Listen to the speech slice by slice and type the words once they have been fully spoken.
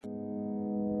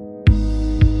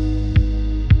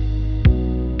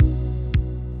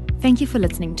Thank you for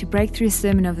listening to Breakthrough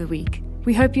Sermon of the Week.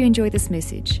 We hope you enjoy this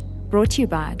message, brought to you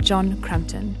by John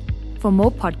Crumpton. For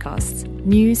more podcasts,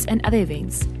 news, and other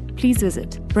events, please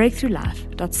visit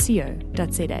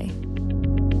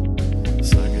breakthroughlife.co.za.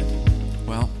 So good.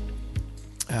 Well,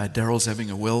 Daryl's having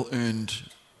a well-earned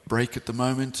break at the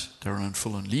moment. Daryl and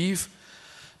Phil on leave,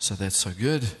 so that's so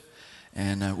good.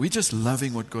 And we're just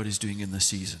loving what God is doing in this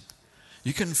season.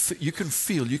 You can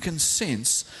feel, you can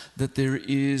sense that there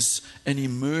is an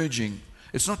emerging.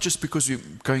 It's not just because we're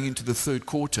going into the third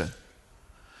quarter,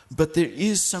 but there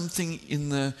is something in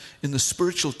the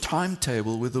spiritual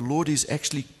timetable where the Lord is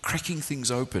actually cracking things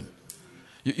open.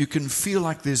 You can feel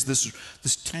like there's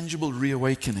this tangible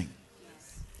reawakening.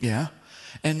 Yeah?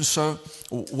 And so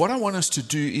what I want us to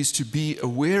do is to be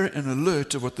aware and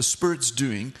alert of what the Spirit's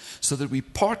doing so that we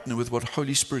partner with what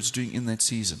Holy Spirit's doing in that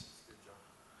season.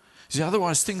 See,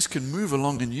 otherwise things can move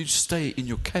along and you stay in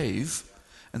your cave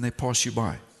and they pass you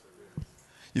by.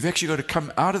 You've actually got to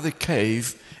come out of the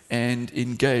cave and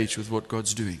engage with what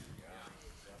God's doing.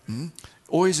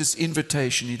 Always this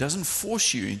invitation. He doesn't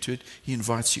force you into it. He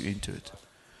invites you into it.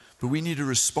 But we need to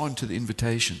respond to the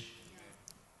invitation.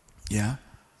 Yeah?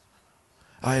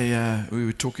 We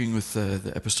were talking with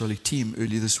the apostolic team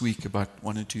earlier this week about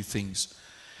one or two things.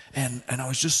 And I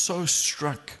was just so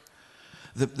struck.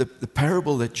 The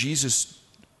parable that Jesus,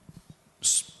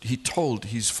 he told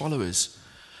his followers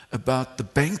about the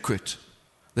banquet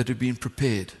that had been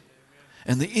prepared.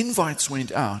 And the invites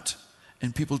went out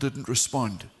and people didn't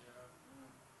respond.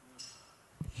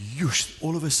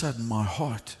 All of a sudden my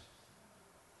heart.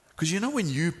 Because you know when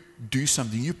you do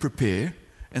something, you prepare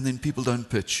and then people don't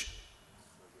pitch.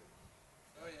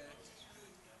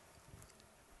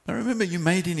 Now remember, you're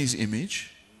made in His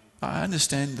image. I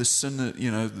understand the sin,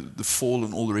 the fall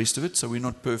and all the rest of it, so we're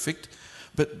not perfect.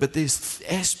 But there's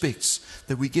aspects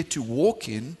that we get to walk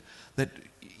in that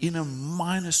in a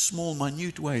minor, small,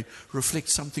 minute way reflect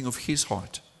something of His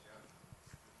heart.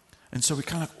 And so we're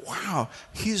kind of like, wow,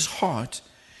 His heart,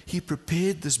 He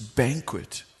prepared this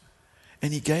banquet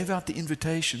and He gave out the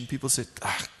invitation. People said,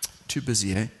 too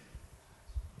busy, eh?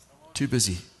 Too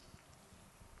busy.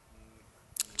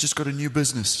 Just got a new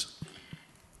business.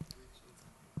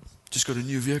 Just got a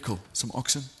new vehicle, some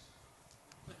oxen.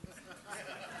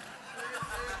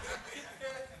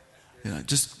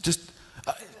 Just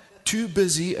too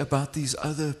busy about these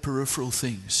other peripheral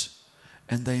things.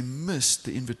 And they missed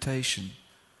the invitation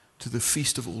to the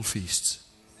feast of all feasts.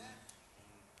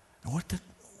 And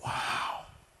wow.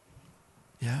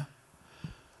 Yeah.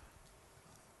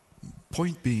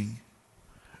 Point being,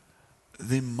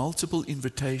 there are multiple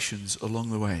invitations along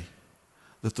the way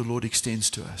that the Lord extends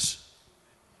to us.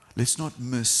 Let's not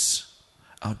miss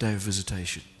our day of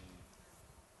visitation.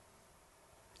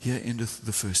 Here endeth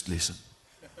the first lesson.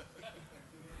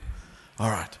 All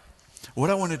right. What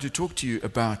I wanted to talk to you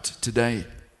about today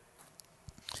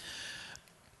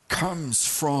comes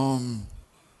from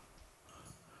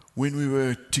when we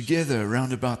were together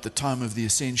around about the time of the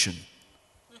Ascension.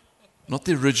 Not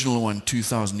the original one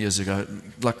 2,000 years ago,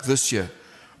 like this year.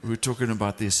 We were talking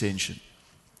about the Ascension.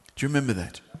 Do you remember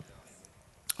that?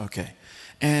 Okay.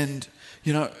 And,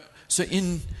 so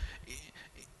in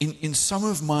some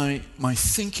of my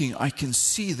thinking, I can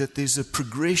see that there's a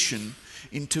progression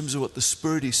in terms of what the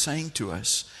Spirit is saying to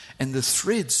us. And the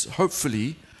threads,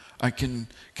 hopefully, I can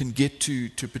get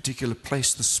to a particular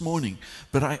place this morning.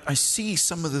 But I see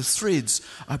some of the threads.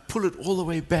 I pull it all the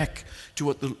way back to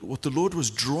what the Lord was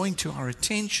drawing to our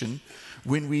attention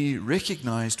when we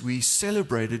recognized, we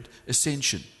celebrated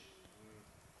Ascension.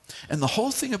 And the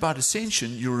whole thing about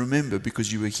Ascension, you'll remember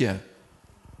because you were here,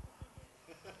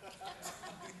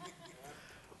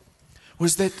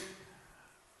 was that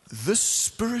this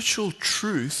spiritual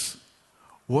truth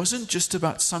wasn't just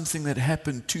about something that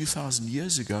happened 2,000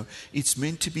 years ago. It's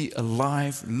meant to be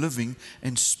alive, living,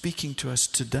 and speaking to us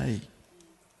today.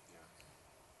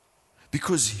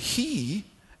 Because He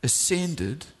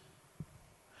ascended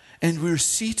and we're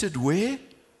seated where?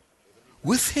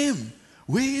 With Him.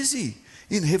 Where is He?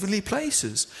 In heavenly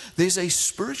places. There's a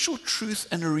spiritual truth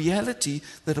and a reality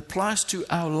that applies to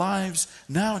our lives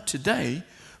now, today,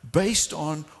 based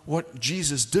on what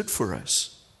Jesus did for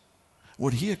us,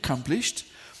 what He accomplished.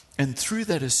 And through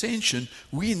that ascension,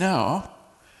 we now,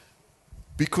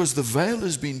 because the veil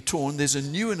has been torn, there's a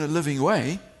new and a living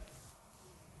way.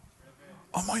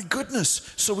 Oh my goodness.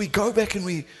 So we go back and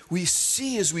we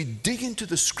see, as we dig into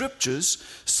the scriptures,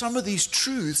 some of these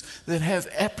truths that have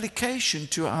application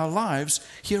to our lives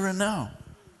here and now.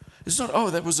 It's not,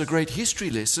 that was a great history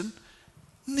lesson.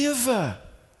 Never.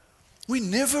 We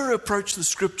never approach the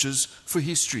scriptures for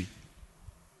history.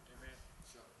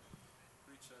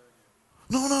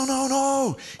 No, no, no,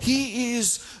 no. He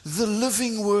is the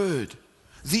living Word,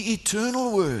 the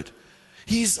eternal Word.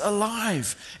 He's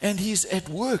alive and He's at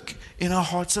work in our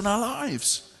hearts and our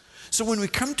lives. So when we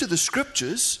come to the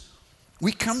Scriptures,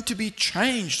 we come to be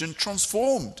changed and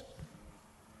transformed,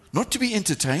 not to be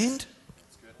entertained.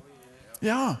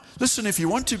 Yeah. Listen, if you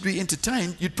want to be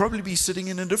entertained, you'd probably be sitting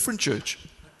in a different church.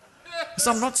 Because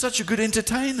I'm not such a good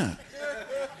entertainer.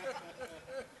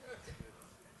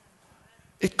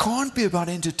 It can't be about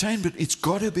entertainment. It's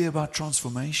got to be about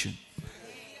transformation.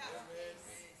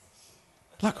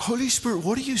 Like, Holy Spirit,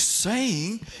 what are you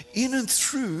saying in and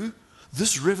through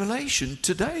this revelation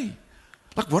today?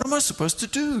 Like, what am I supposed to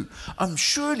do? I'm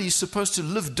surely supposed to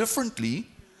live differently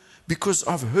because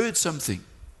I've heard something.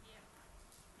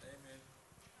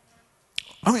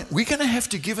 I mean, we're going to have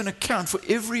to give an account for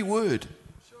every word,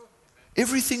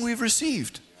 everything we've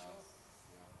received.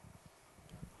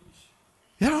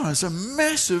 Yeah, it's a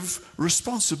massive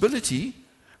responsibility,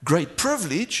 great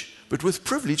privilege, but with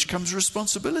privilege comes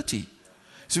responsibility.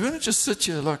 So we're going to just sit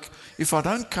here like, if I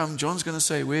don't come, John's going to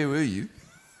say, where were you?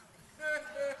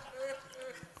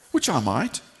 Which I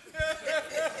might.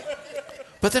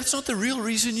 But that's not the real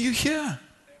reason you're here.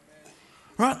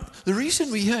 Right? The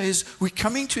reason we're here is we're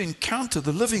coming to encounter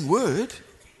the living Word.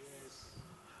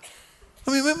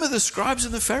 I mean, remember the scribes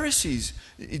and the Pharisees.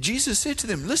 Jesus said to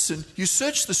them, listen, you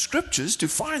search the Scriptures to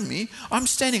find me. I'm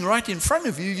standing right in front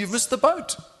of you. You've missed the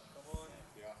boat.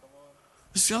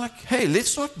 It's like, hey,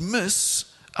 let's not miss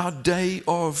our day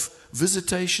of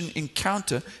visitation,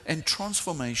 encounter, and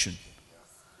transformation.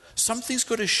 Something's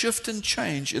got to shift and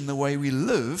change in the way we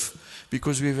live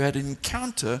because we've had an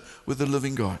encounter with the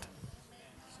living God.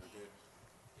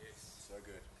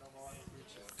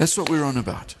 That's what we're on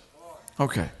about.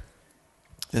 Okay.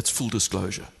 That's full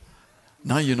disclosure.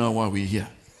 Now you know why we're here.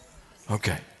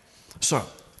 Okay. So,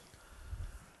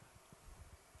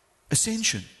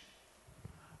 ascension.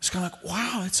 It's kind of like,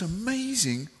 wow, it's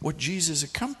amazing what Jesus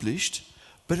accomplished,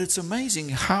 but it's amazing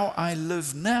how I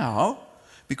live now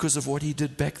because of what He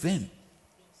did back then.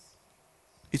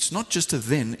 It's not just a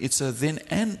then, it's a then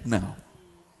and now.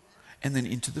 And then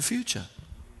into the future.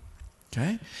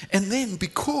 Okay? And then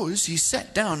because He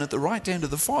sat down at the right hand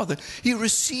of the Father, He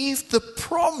received the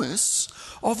promise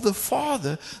of the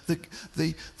Father,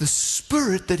 the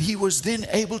Spirit that He was then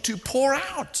able to pour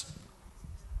out.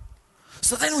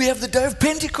 So then we have the day of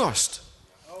Pentecost.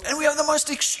 And we have the most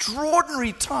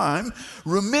extraordinary time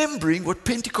remembering what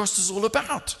Pentecost is all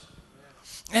about.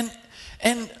 And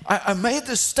I made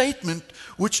this statement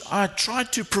which I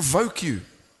tried to provoke you.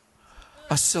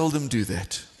 I seldom do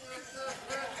that.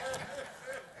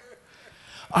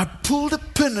 I pulled a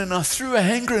pin and I threw a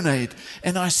hand grenade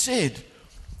and I said,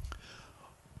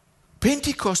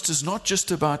 Pentecost is not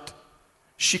just about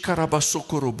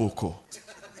shikarabasokoroboko.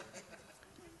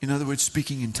 In other words,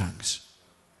 speaking in tongues.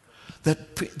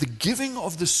 That the giving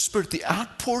of the Spirit, the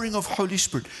outpouring of Holy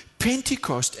Spirit,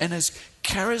 Pentecost, and as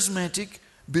charismatic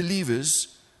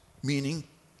believers, meaning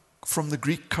from the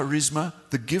Greek charisma,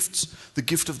 the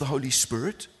gift of the Holy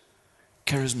Spirit,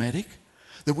 charismatic,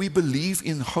 that we believe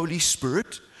in Holy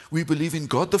Spirit, we believe in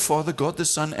God the Father, God the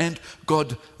Son, and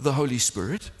God the Holy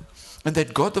Spirit, and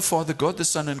that God the Father, God the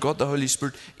Son, and God the Holy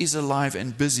Spirit is alive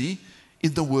and busy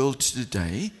in the world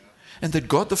today, and that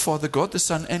God the Father, God the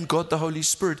Son, and God the Holy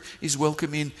Spirit is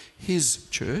welcome in His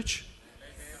church.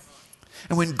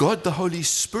 And when God the Holy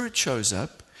Spirit shows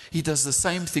up, He does the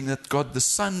same thing that God the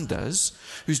Son does,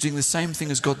 who's doing the same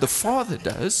thing as God the Father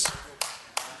does.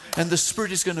 And the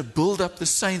Spirit is going to build up the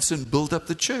saints and build up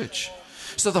the church.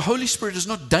 So the Holy Spirit is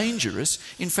not dangerous.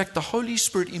 In fact, the Holy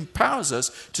Spirit empowers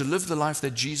us to live the life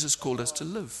that Jesus called us to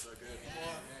live.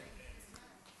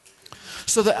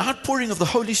 So the outpouring of the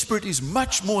Holy Spirit is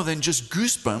much more than just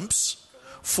goosebumps,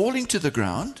 falling to the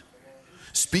ground,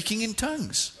 speaking in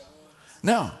tongues.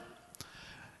 Now,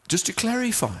 just to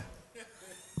clarify,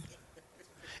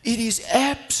 it is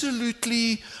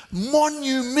absolutely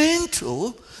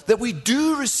monumental that we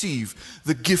do receive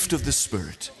the gift of the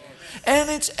Spirit. And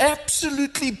it's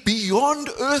absolutely beyond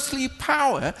earthly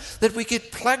power that we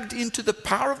get plugged into the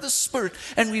power of the Spirit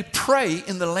and we pray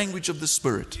in the language of the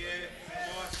Spirit.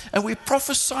 And we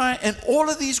prophesy and all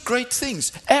of these great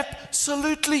things.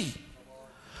 Absolutely.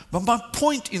 But my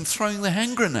point in throwing the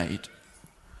hand grenade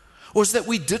was that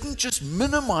we didn't just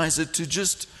minimize it to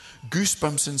just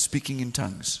goosebumps and speaking in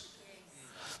tongues.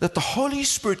 That the Holy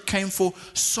Spirit came for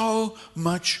so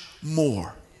much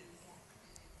more.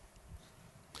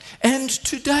 And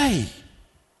today,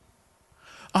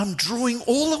 I'm drawing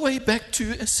all the way back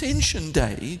to Ascension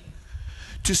Day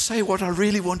to say what I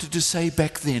really wanted to say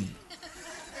back then.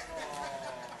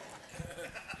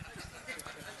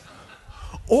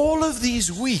 all of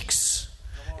these weeks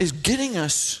is getting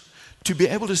us to be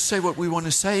able to say what we want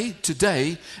to say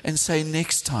today and say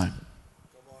next time.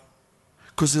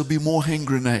 Because there'll be more hand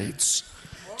grenades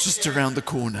just around the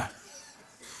corner.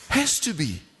 Has to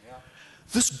be.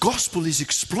 This gospel is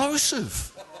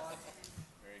explosive.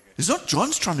 It's not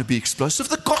John's trying to be explosive.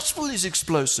 The gospel is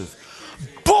explosive.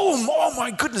 Boom! Oh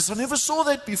my goodness, I never saw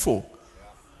that before.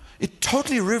 It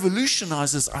totally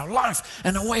revolutionizes our life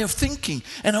and our way of thinking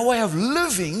and our way of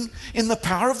living in the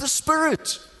power of the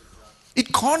Spirit.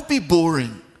 It can't be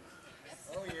boring.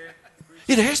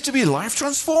 It has to be life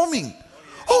transforming.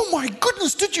 Oh my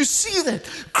goodness, did you see that?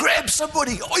 Grab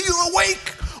somebody. Are you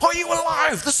awake? Are you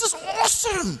alive? This is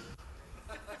awesome.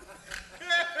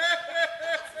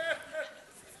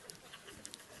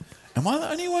 Am I the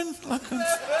only one?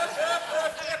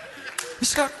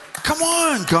 It's like, come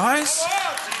on, guys.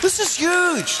 This is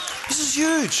huge. This is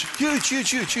huge. Huge, huge,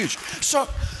 huge, huge. So,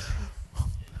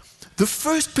 the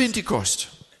first Pentecost,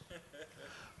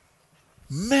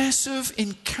 massive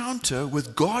encounter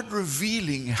with God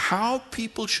revealing how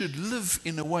people should live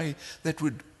in a way that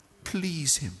would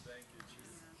please Him.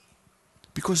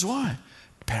 Because why?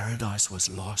 Paradise was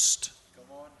lost.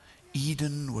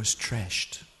 Eden was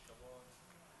trashed.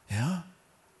 Yeah?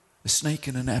 A snake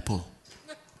and an apple.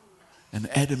 An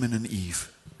Adam and an Eve.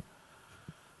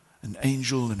 An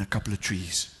angel and a couple of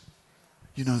trees.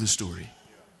 You know the story.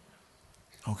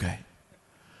 Okay.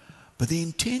 But the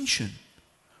intention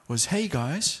was, hey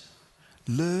guys,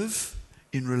 live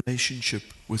in relationship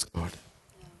with God.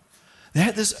 They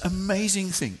had this amazing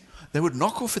thing. They would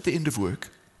knock off at the end of work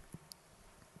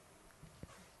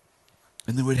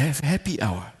and they would have happy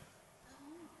hour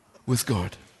with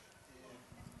God.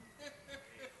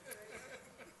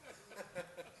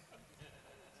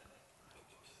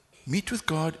 Meet with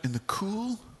God in the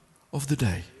cool of the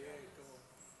day.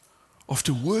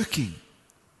 After working,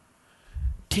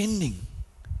 tending,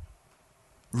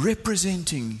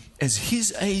 representing as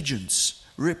His agents,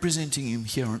 representing Him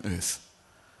here on earth.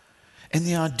 And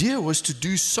the idea was to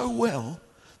do so well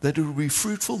that it would be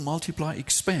fruitful, multiply,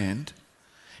 expand,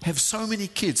 have so many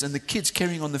kids, and the kids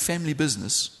carrying on the family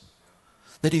business,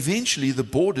 that eventually the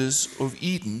borders of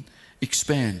Eden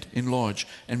expand, enlarge,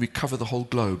 and we cover the whole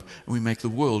globe, and we make the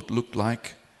world look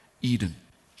like Eden.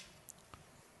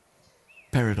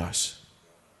 Paradise.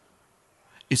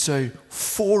 It's a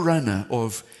forerunner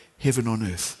of heaven on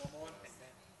earth.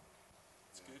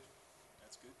 That's good.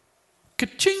 That's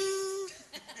good. Ka-ching!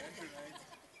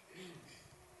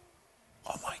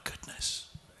 Oh my goodness.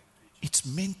 It's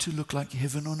meant to look like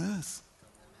heaven on earth.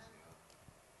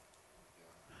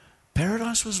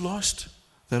 Paradise was lost.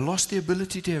 They lost the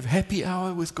ability to have happy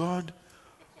hour with God.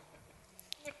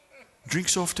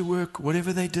 Drinks after work,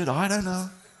 whatever they did, I don't know.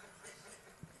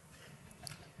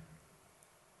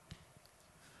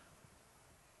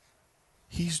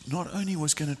 He's not only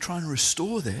was going to try and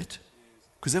restore that,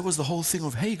 because that was the whole thing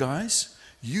of, hey guys,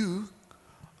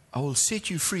 I will set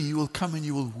you free. You will come and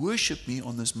you will worship me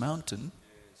on this mountain.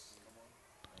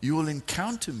 You will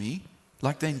encounter me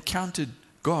like they encountered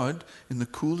God in the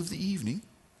cool of the evening.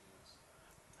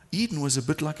 Eden was a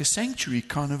bit like a sanctuary,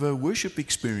 kind of a worship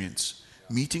experience,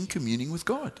 meeting, communing with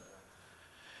God.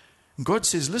 And God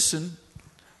says, listen,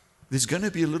 there's going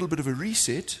to be a little bit of a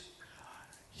reset.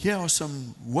 Here are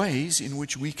some ways in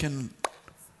which we can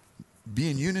be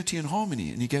in unity and harmony.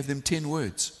 And He gave them 10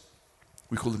 words.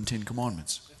 We call them 10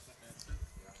 commandments.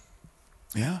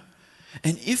 Yeah?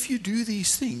 And if you do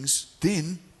these things,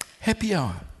 then happy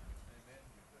hour.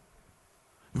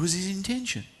 It was His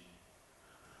intention.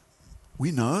 We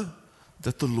know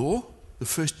that the law, the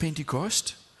first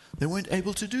Pentecost, they weren't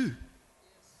able to do.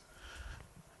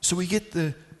 So we get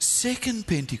the second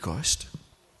Pentecost,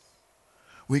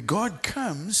 where God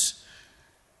comes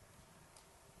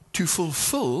to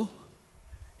fulfill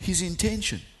His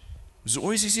intention. It was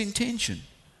always His intention.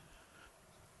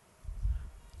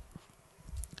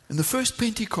 In the first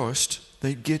Pentecost,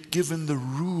 they get given the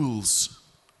rules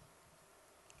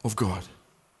of God.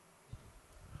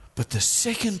 But the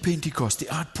second Pentecost,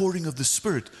 the outpouring of the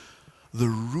Spirit, the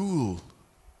rule,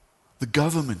 the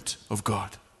government of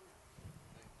God.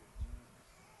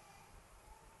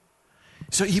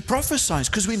 So He prophesies,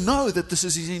 because we know that this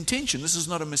is His intention. This is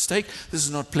not a mistake. This is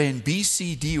not plan B,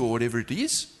 C, D, or whatever it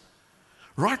is.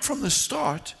 Right from the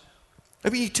start,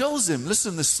 He tells them,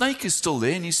 listen, the snake is still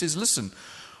there. And He says, listen,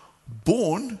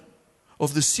 born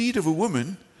of the seed of a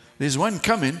woman, there's one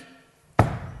coming.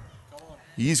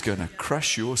 He's going to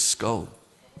crush your skull.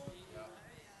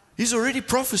 He's already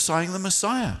prophesying the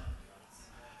Messiah.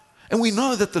 And we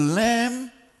know that the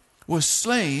Lamb was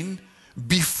slain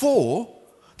before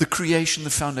the creation,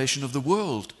 the foundation of the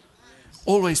world.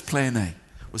 Always plan A.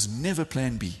 Was never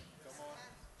plan B.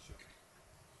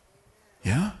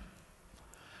 Yeah?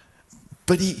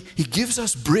 But he gives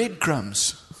us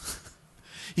breadcrumbs.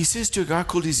 He says to a guy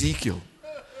called Ezekiel.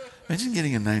 Imagine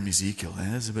getting a name Ezekiel.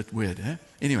 That's a bit weird, eh?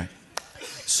 Anyway,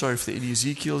 sorry if there are any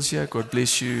Ezekiels here. God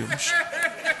bless you.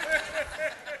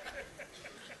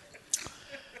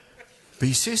 But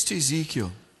he says to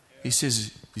Ezekiel,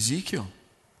 Ezekiel,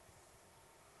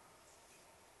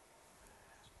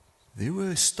 there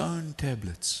were stone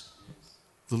tablets,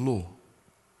 the law.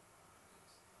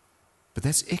 But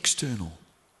that's external,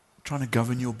 trying to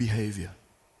govern your behavior.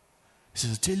 He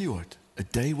says, I tell you what, a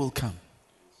day will come.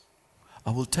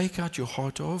 I will take out your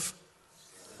heart of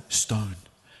stone,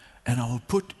 and I will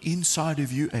put inside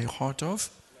of you a heart of,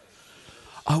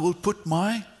 I will put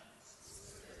my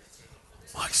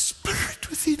spirit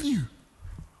within you.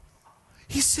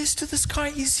 He says to this guy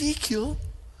Ezekiel,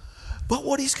 but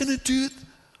what he's going to do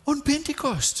on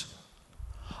Pentecost,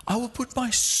 I will put my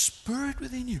spirit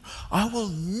within you. I will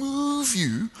move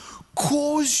you,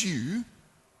 cause you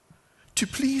to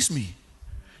please me,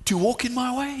 to walk in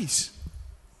my ways.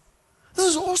 This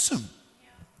is awesome.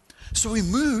 So we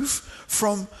move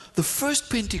from the first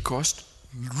Pentecost,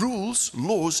 rules,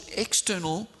 laws,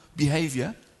 external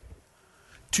behavior,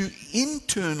 to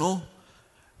internal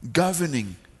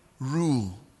governing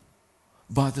rule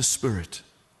by the Spirit.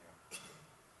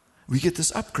 We get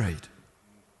this upgrade.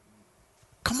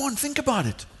 Come on, think about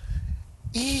it.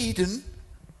 Eden,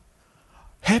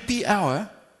 happy hour,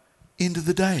 end of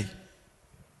the day.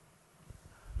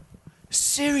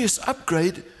 Serious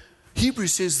upgrade.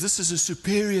 Hebrews says this is a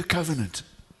superior covenant.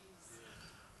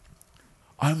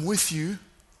 I'm with you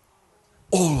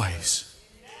always.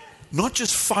 Not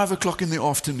just 5 o'clock in the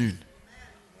afternoon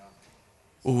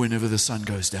or whenever the sun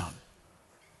goes down.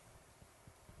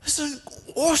 This is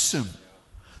awesome.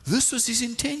 This was his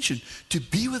intention, to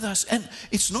be with us. And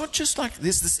it's not just like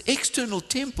there's this external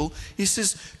temple. He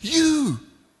says, you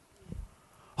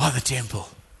are the temple.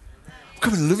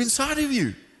 Come and live inside of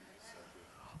you.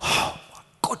 Oh, my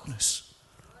goodness.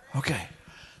 Okay.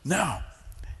 Now,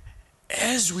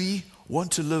 as we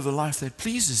want to live a life that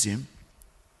pleases him,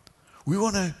 we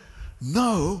want to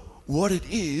know what it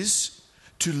is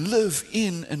to live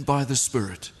in and by the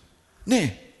Spirit. Nah,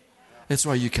 that's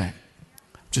why you came.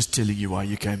 Just telling you why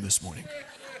you came this morning.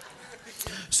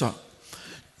 So,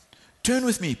 turn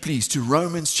with me, please, to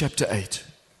Romans chapter 8.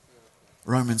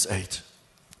 Romans 8.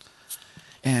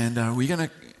 And we're going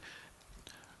to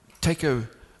take a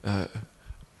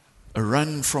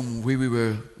run from where we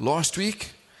were last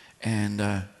week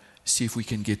and see if we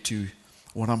can get to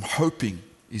what I'm hoping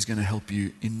is going to help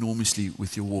you enormously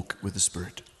with your walk with the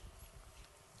Spirit.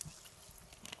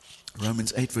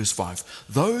 Romans 8 verse 5.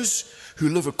 Those who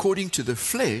live according to the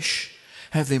flesh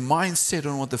have their mind set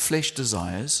on what the flesh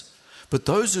desires, but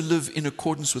those who live in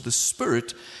accordance with the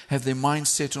Spirit have their mind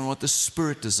set on what the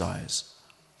Spirit desires.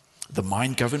 The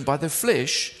mind governed by the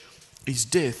flesh is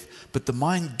death, but the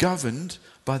mind governed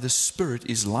by the Spirit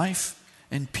is life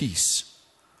and peace.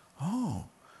 Oh,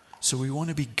 so we want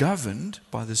to be governed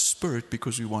by the Spirit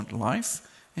because we want life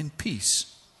and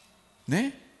peace.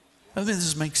 Ne? I mean,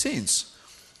 this makes sense.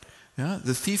 Yeah,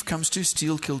 the thief comes to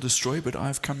steal, kill, destroy, but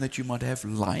I've come that you might have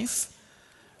life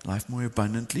more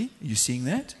abundantly. You seeing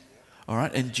that? All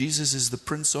right, and Jesus is the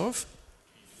Prince of?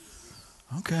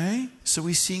 Okay, so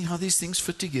we're seeing how these things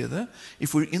fit together.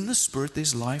 If we're in the Spirit,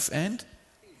 there's life and?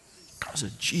 God's a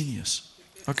genius.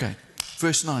 Okay,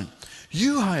 verse 9.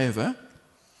 You, however,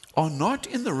 are not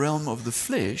in the realm of the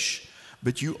flesh,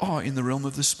 but you are in the realm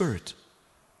of the Spirit.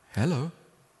 Hello?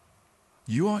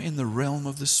 You are in the realm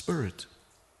of the Spirit.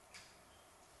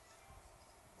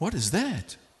 What is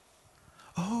that?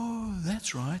 Oh,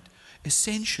 that's right.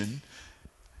 Ascension.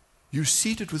 You're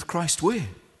seated with Christ where?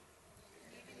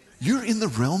 You're in the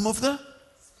realm of the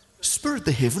Spirit,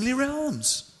 the heavenly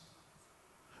realms.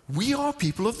 We are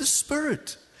people of the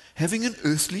Spirit, having an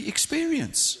earthly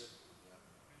experience.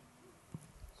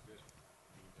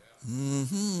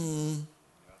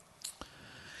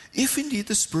 If indeed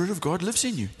the Spirit of God lives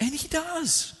in you, and He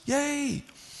does, yay.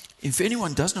 If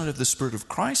anyone does not have the Spirit of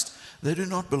Christ, they do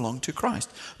not belong to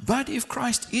Christ. But if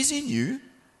Christ is in you,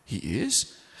 He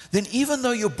is, then even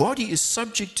though your body is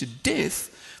subject to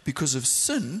death because of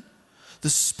sin, the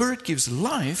Spirit gives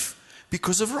life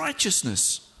because of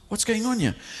righteousness. What's going on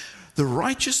here? The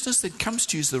righteousness that comes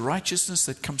to you is the righteousness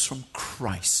that comes from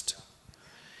Christ.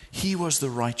 He was the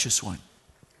righteous one.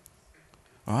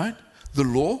 All right? The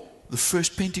law, the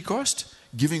first Pentecost,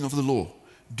 giving of the law.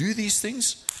 Do these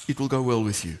things, it will go well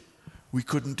with you. We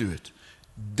couldn't do it.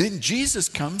 Then Jesus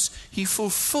comes, He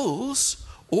fulfills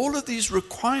all of these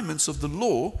requirements of the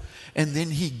law, and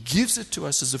then he gives it to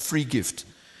us as a free gift.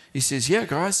 He says, yeah,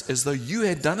 guys, as though you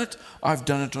had done it, I've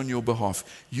done it on your behalf.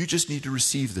 You just need to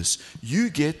receive this. You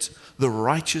get the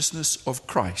righteousness of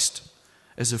Christ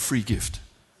as a free gift.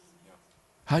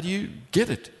 How do you get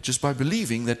it? Just by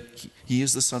believing that he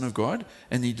is the Son of God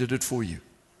and he did it for you.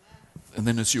 And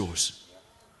then it's yours.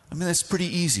 I mean, that's pretty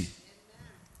easy.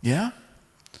 Yeah?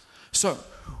 So,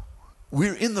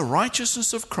 we're in the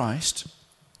righteousness of Christ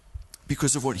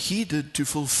because of what he did to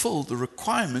fulfill the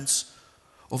requirements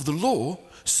of the law,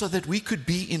 so that we could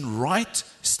be in right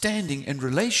standing and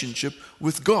relationship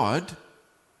with God,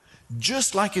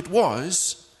 just like it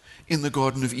was in the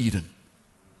Garden of Eden,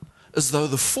 as though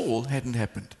the fall hadn't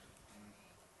happened.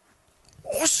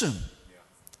 Awesome,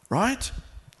 right?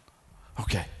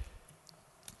 Okay.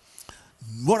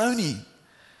 Not only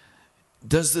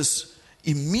does this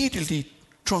immediately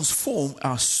transform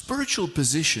our spiritual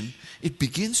position, it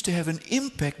begins to have an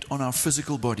impact on our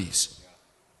physical bodies.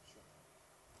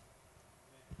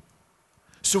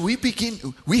 So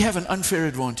we have an unfair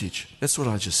advantage. That's what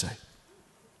I just say.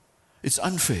 It's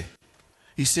unfair.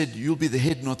 He said, you'll be the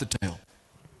head, not the tail.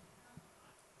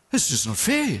 It's just not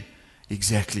fair.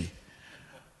 Exactly.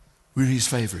 We're his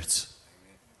favorites.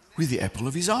 We're the apple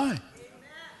of his eye.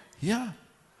 Yeah.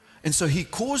 And so he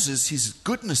causes his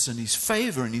goodness and his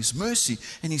favor and his mercy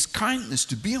and his kindness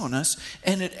to be on us,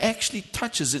 and it actually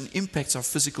touches and impacts our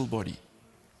physical body.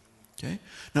 Okay?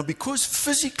 Now, because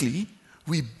physically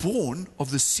we're born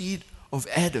of the seed of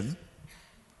Adam,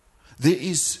 there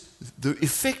is the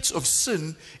effects of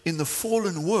sin in the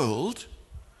fallen world,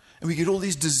 and we get all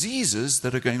these diseases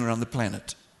that are going around the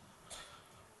planet.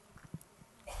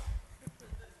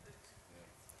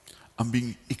 I'm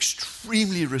being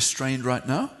extremely restrained right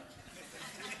now.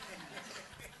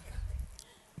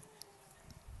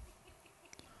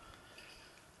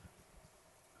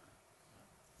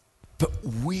 But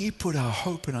we put our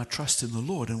hope and our trust in the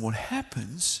Lord, and what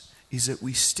happens is that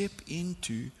we step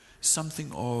into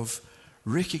something of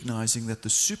recognizing that the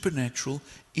supernatural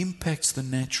impacts the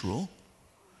natural,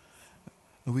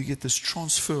 and we get this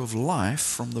transfer of life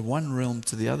from the one realm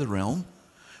to the other realm.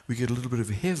 We get a little bit of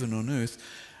heaven on earth.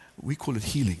 We call it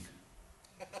healing.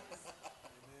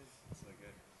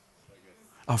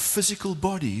 Our physical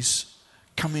bodies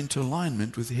come into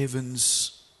alignment with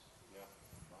heaven's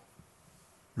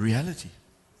reality.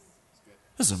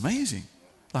 That's amazing.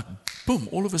 Like, boom,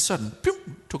 all of a sudden,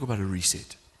 boom, talk about a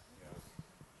reset.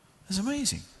 That's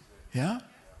amazing. Yeah?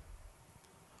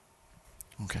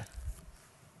 Okay.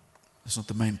 That's not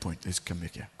the main point. Let's come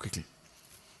back here quickly.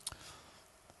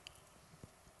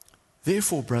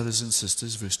 Therefore, brothers and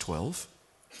sisters, verse 12,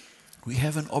 we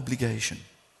have an obligation,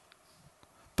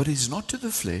 but it is not to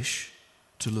the flesh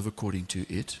to live according to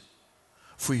it.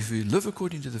 For if you live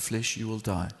according to the flesh, you will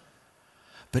die.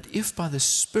 But if by the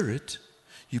Spirit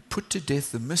you put to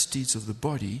death the misdeeds of the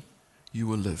body, you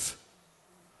will live.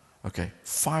 Okay,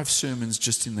 5 sermons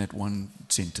just in that one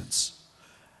sentence.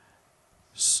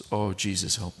 Oh,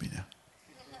 Jesus, help me now.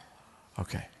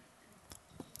 Okay.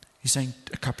 He's saying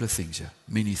a couple of things here.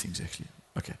 Many things, actually.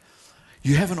 Okay.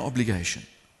 You have an obligation.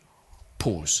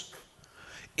 Pause.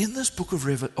 In this book of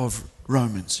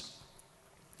Romans,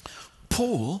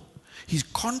 Paul, he's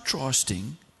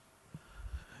contrasting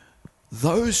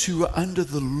those who were under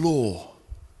the law,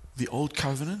 the old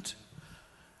covenant,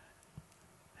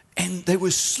 and they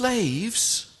were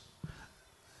slaves.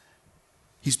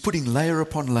 He's putting layer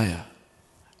upon layer.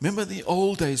 Remember the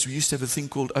old days, we used to have a thing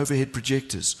called overhead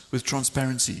projectors with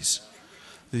transparencies.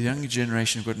 The younger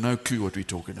generation have got no clue what we're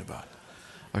talking about.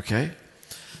 Okay?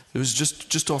 It was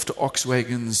just after ox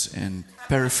wagons and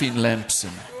paraffin lamps.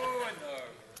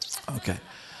 Okay.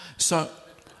 So,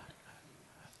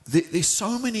 there's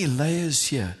so many layers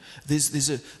here. There's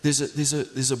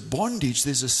a bondage,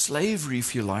 there's a slavery,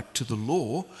 if you like, to the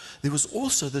law. There was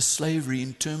also the slavery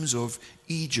in terms of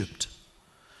Egypt,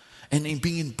 and in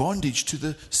being in bondage to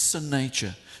the sin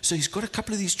nature. So he's got a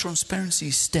couple of these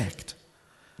transparencies stacked.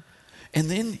 And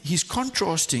then he's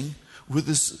contrasting with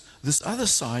this other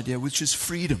side here, which is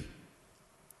freedom.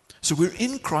 So we're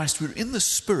in Christ, we're in the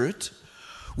Spirit.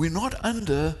 We're not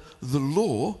under the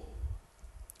law,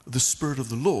 the spirit of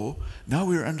the law. Now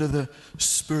we're under the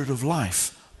Spirit of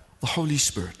life, the Holy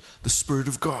Spirit, the Spirit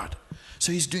of God.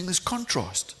 So he's doing this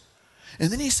contrast. And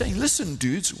then he's saying, listen,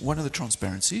 dudes, one of the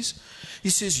transparencies, he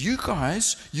says, you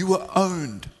guys, you were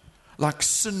owned, like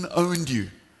sin owned you.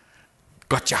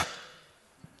 Gotcha.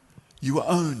 You were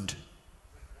owned.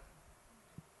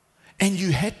 And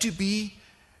you had to be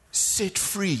set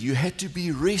free. You had to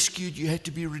be rescued. You had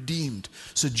to be redeemed.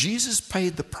 So Jesus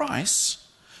paid the price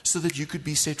so that you could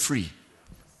be set free.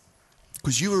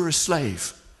 because you were a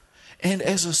slave. And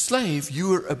as a slave, you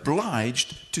were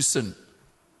obliged to sin.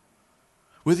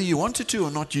 Whether you wanted to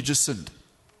or not, you just sinned.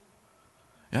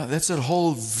 Yeah, that's a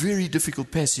whole very difficult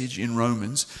passage in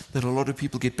Romans that a lot of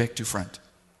people get back to front.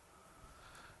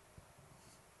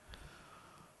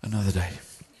 Another day.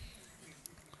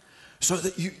 So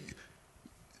that you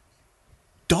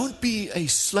don't be a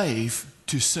slave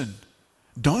to sin.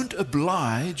 Don't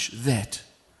oblige that.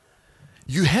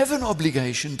 You have an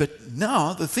obligation, but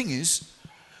now the thing is,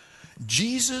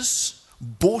 Jesus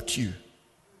bought you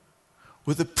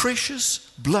with the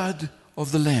precious blood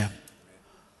of the Lamb.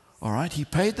 All right? He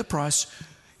paid the price.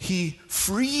 He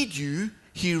freed you.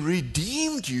 He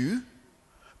redeemed you.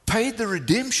 Paid the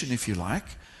redemption, if you like,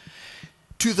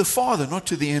 to the Father, not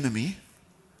to the enemy.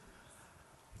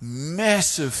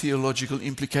 Massive theological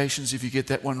implications if you get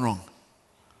that one wrong.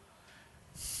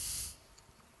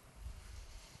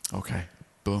 Okay,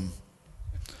 boom.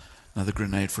 Another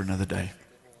grenade for another day.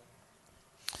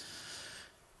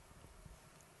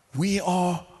 We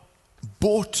are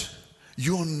bought.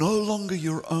 You are no longer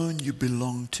your own. You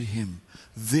belong to Him.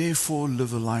 Therefore,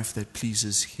 live a life that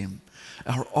pleases Him.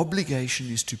 Our obligation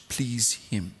is to please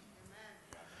Him.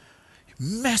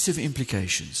 Massive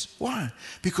implications. Why?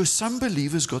 Because some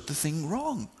believers got the thing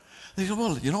wrong. They go,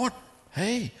 well, you know what?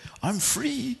 Hey, I'm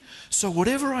free. So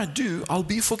whatever I do, I'll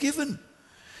be forgiven.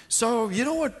 So, you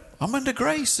know what? I'm under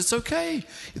grace. It's okay.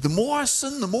 The more I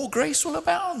sin, the more grace will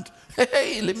abound.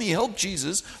 Hey, let me help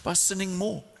Jesus by sinning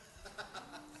more.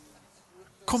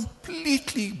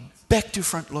 Completely back to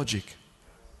front logic.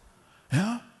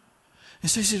 Yeah? And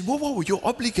so he said, whoa, your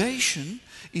obligation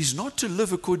is not to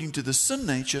live according to the sin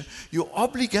nature. Your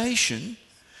obligation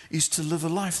is to live a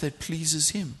life that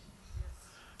pleases Him.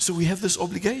 So we have this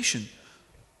obligation.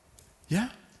 Yeah?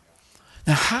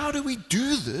 Now, how do we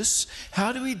do this?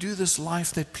 How do we do this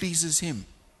life that pleases Him?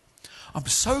 I'm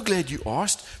so glad you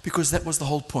asked, because that was the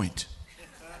whole point.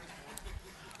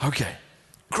 Okay,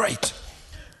 great.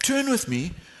 Turn with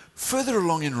me further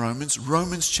along in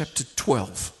Romans chapter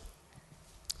 12.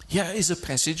 Here is a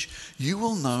passage you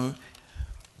will know,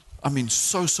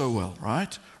 so well,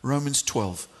 right? Romans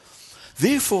 12.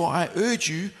 Therefore, I urge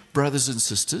you, brothers and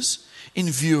sisters, in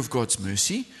view of God's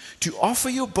mercy, to offer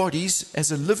your bodies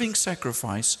as a living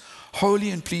sacrifice, holy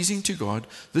and pleasing to God.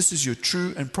 This is your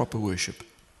true and proper worship.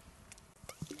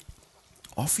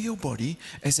 Offer your body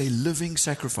as a living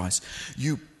sacrifice.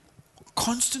 You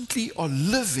constantly are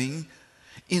living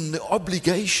in the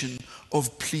obligation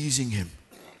of pleasing Him.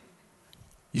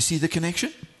 You see the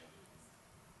connection?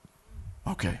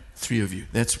 Okay, 3 of you.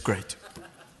 That's great.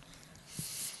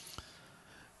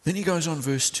 Then he goes on,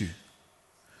 verse 2.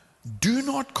 Do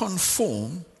not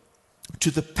conform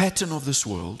to the pattern of this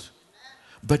world,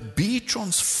 but be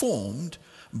transformed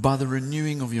by the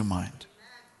renewing of your mind.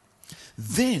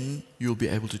 Then you'll be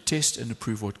able to test and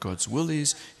approve what God's will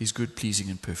is, His good, pleasing,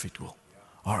 and perfect will.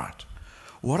 All right.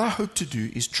 What I hope to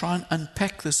do is try and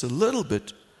unpack this a little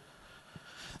bit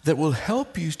that will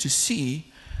help you to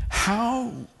see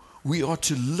how we are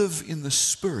to live in the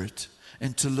Spirit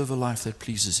and to live a life that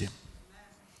pleases Him.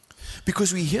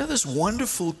 Because we hear this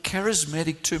wonderful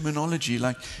charismatic terminology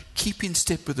like keep in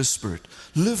step with the Spirit,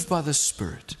 live by the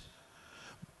Spirit.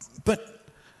 But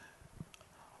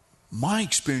my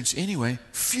experience anyway,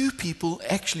 few people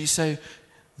actually say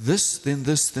this, then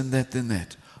that, then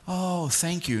that. Oh,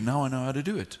 thank you, now I know how to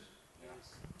do it.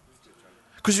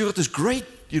 Because you've got this great,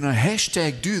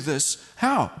 hashtag do this.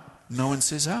 How? No one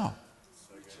says how.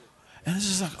 And it's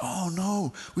just like, oh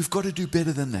no, we've got to do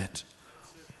better than that.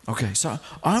 Okay, so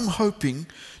I'm hoping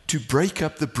to break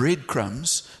up the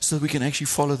breadcrumbs so that we can actually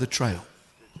follow the trail.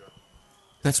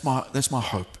 That's my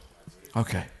hope.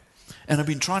 Okay. And I've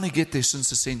been trying to get there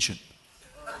since Ascension.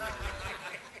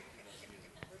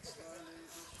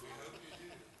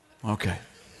 Okay.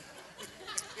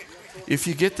 If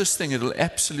you get this thing, it'll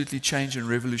absolutely change and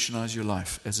revolutionize your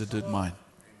life as it did mine.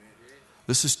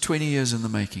 This is 20 years in the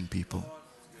making, people.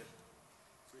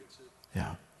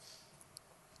 Yeah.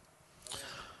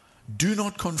 Do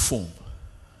not conform.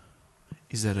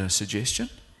 Is that a suggestion?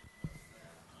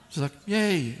 It's like,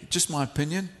 yay, just my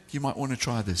opinion. You might want to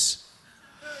try this.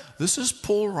 This is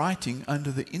Paul writing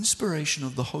under the inspiration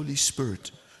of the Holy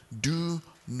Spirit. Do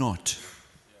not.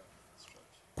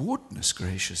 Goodness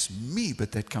gracious me,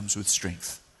 but that comes with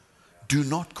strength. Do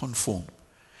not conform.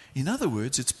 In other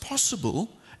words, it's possible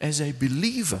as a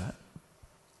believer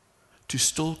to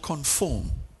still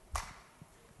conform.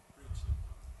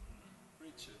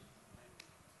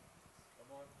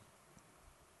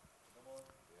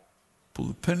 Pull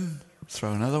the pin,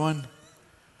 throw another one.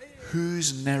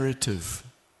 Whose narrative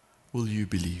will you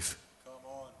believe?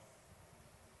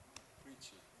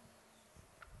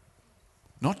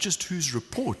 Not just whose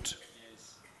report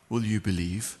will you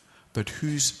believe, but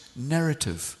whose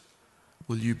narrative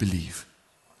will you believe?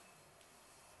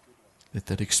 Let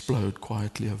that explode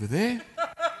quietly over there.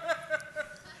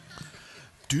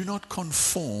 Do not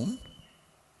conform.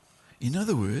 In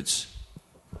other words,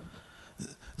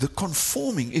 the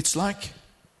conforming, it's like,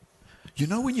 you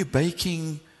know when you're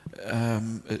baking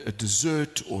a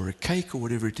dessert or a cake or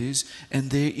whatever it is,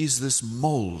 and there is this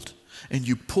mold, and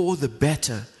you pour the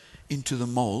batter into the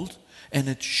mold, and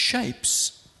it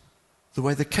shapes the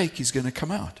way the cake is going to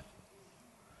come out.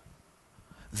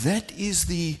 That is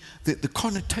the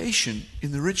connotation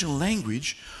in the original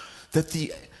language, that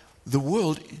the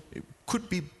world could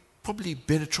be probably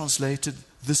better translated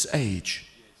this age.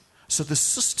 So the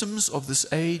systems of this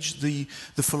age, the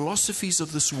philosophies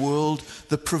of this world,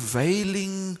 the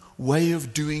prevailing way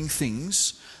of doing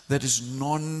things that is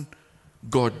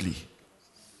non-godly.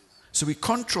 So we're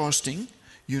contrasting,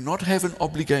 you not have an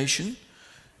obligation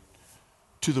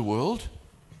to the world,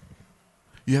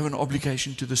 you have an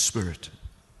obligation to the Spirit.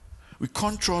 We're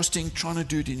contrasting trying to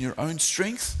do it in your own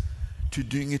strength to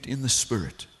doing it in the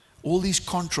Spirit. All these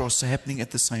contrasts are happening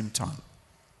at the same time.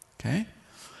 Okay?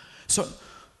 So,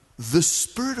 the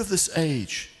spirit of this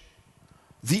age,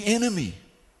 the enemy,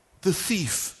 the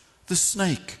thief, the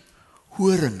snake,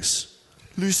 Horings,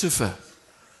 Lucifer,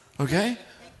 okay?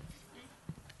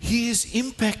 He is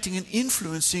impacting and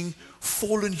influencing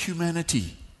fallen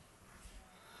humanity.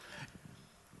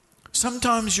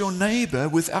 Sometimes your neighbor,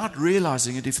 without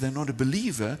realizing it, if they're not a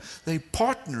believer, they're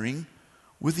partnering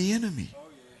with the enemy.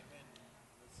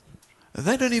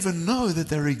 They don't even know that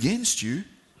they're against you.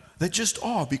 They just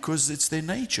are, because it's their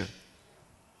nature.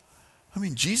 I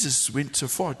mean, Jesus went so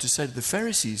far to say to the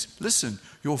Pharisees, listen,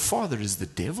 your father is the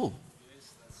devil.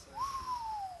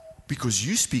 Because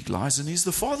you speak lies and he's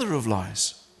the father of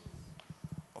lies.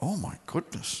 Oh my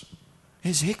goodness.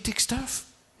 It's hectic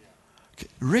stuff. Okay.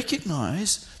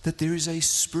 Recognize that there is a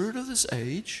spirit of this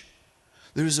age.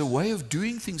 There is a way of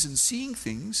doing things and seeing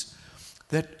things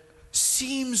that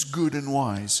seems good and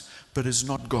wise, but is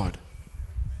not God.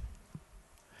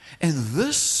 And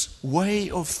this way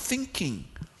of thinking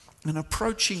and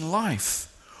approaching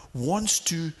life wants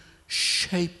to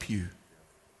shape you.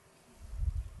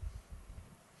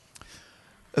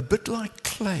 A bit like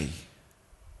clay.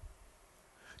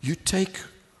 You take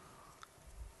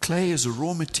clay as a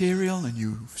raw material and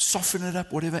you soften it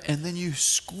up, whatever, and then you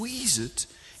squeeze it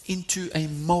into a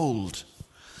mold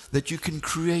that you can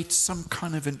create some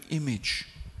kind of an image.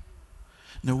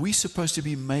 Now, we're supposed to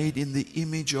be made in the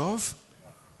image of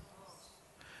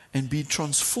and be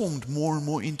transformed more and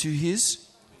more into His.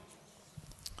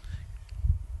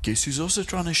 Guess who's also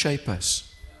trying to shape us?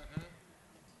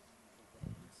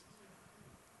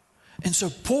 And so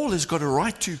Paul has got a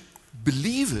right to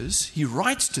believers. He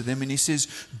writes to them and he says,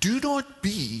 do not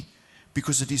be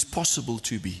because it is possible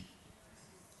to be.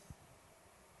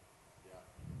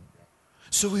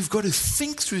 So we've got to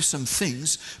think through some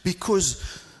things,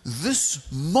 because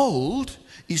this mold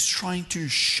is trying to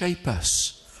shape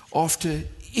us after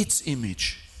its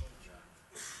image.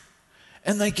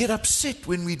 And they get upset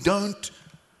when we don't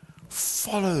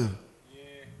follow.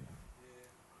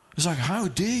 It's like, how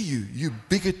dare you, you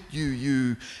bigot,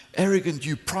 you arrogant,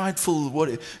 you prideful,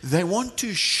 whatever. They want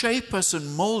to shape us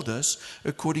and mold us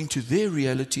according to their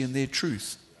reality and their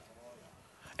truth.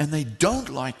 And they don't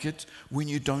like it when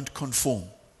you don't conform.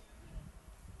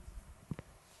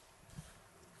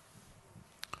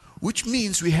 Which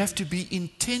means we have to be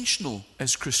intentional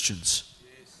as Christians.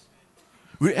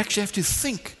 We actually have to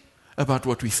think about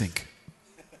what we think.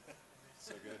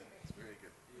 So good. It's very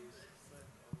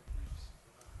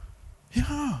good.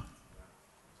 Yeah.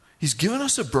 He's given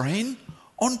us a brain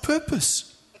on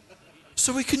purpose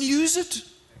so we can use it.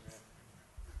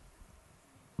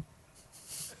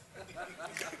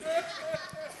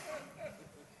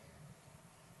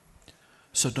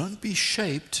 So don't be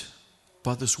shaped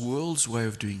by this world's way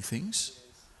of doing things.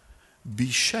 Be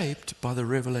shaped by the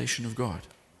revelation of God.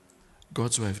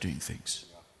 God's way of doing things.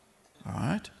 All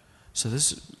right? So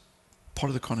this is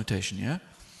part of the connotation, yeah?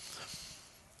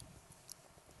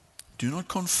 Do not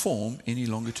conform any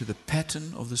longer to the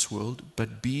pattern of this world,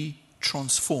 but be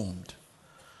transformed.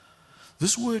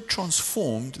 This word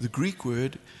transformed, the Greek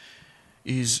word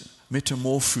is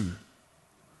metamorpho.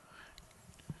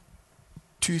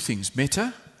 Two things.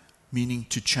 Meta, meaning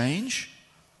to change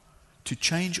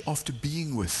after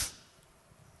being with.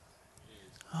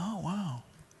 Oh, wow.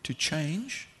 To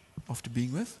change after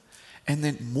being with. And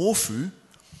then morpho,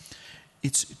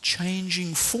 it's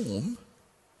changing form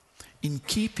in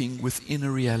keeping with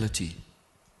inner reality.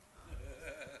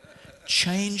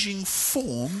 Changing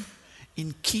form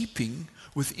in keeping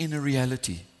with inner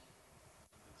reality.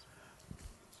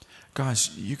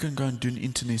 Guys, you can go and do an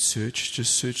internet search.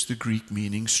 Just search the Greek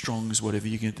meaning, Strong's, whatever.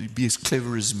 You can be as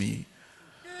clever as me.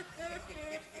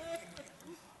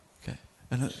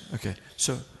 Okay.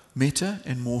 So meta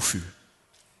and morpho.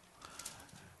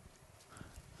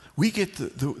 We get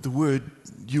the word,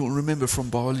 you'll remember from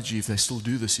biology, if they still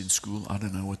do this in school, I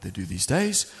don't know what they do these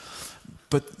days,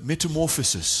 but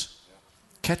metamorphosis.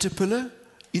 Caterpillar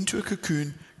into a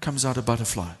cocoon, comes out a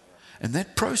butterfly. And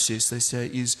that process, they say,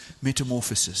 is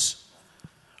metamorphosis.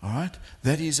 All right?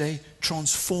 That is a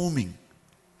transforming.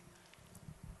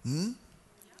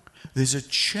 There's a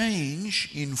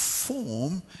change in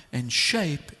form and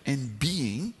shape and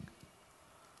being.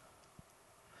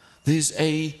 There's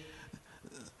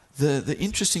the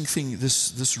interesting thing,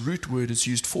 this root word is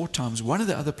used 4 times. One of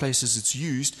the other places it's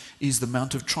used is the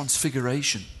Mount of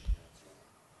Transfiguration.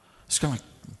 It's kind of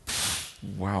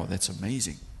like, wow, that's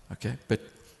amazing. Okay, but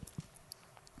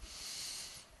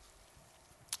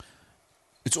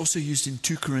it's also used in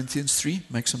 2 Corinthians 3.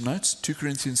 Make some notes. 2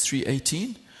 Corinthians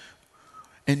 3:18.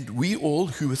 And we all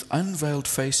who with unveiled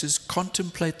faces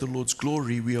contemplate the Lord's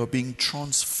glory, we are being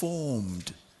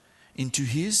transformed into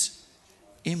His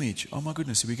image. Oh my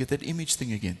goodness, we get that image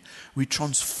thing again. We're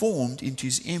transformed into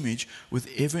His image with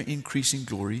ever-increasing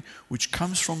glory, which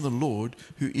comes from the Lord,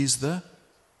 who is the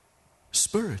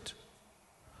Spirit.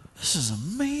 This is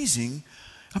amazing.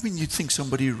 I mean, you'd think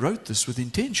somebody wrote this with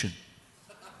intention.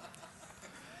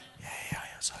 Yeah,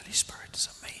 it's Holy Spirit. It's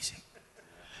amazing.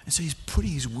 And so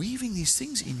he's weaving these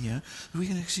things in here that we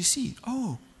can actually see.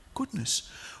 Oh, goodness.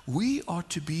 We are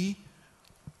to be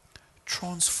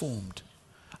transformed,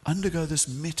 undergo this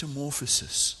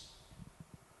metamorphosis.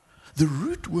 The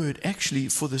root word actually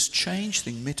for this change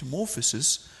thing,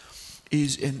 metamorphosis,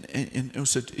 is, and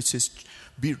also it says,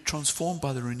 be transformed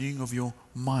by the renewing of your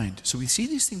mind. So we see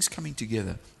these things coming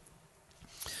together.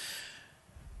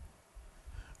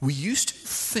 We used to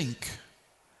think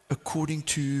according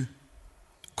to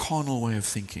carnal way of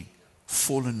thinking,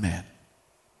 fallen man.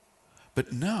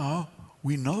 But now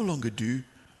we no longer do.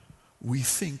 We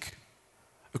think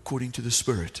according to the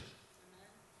Spirit.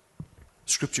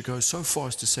 Scripture goes so far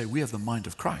as to say we have the mind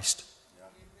of Christ.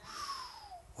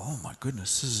 Oh my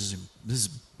goodness, this is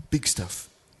big stuff.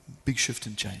 Big shift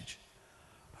and change.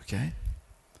 Okay?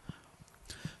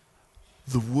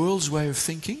 The world's way of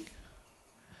thinking,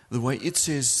 the way it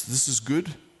says this is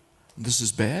good, this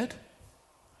is bad,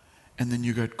 and then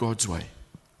you go God's way.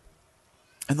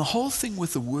 And the whole thing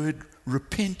with the word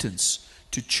repentance,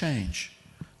 to change,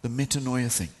 the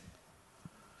metanoia thing,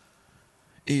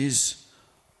 is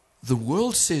the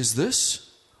world says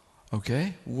this,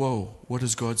 okay, whoa, what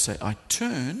does God say? I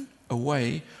turn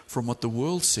away from what the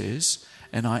world says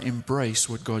and I embrace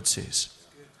what God says.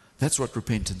 That's what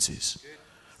repentance is.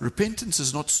 Repentance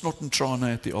is not snot and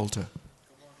trana at the altar.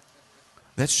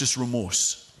 That's just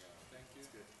remorse.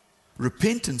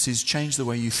 Repentance is change the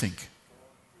way you think.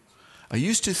 I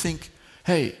used to think,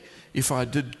 hey, if I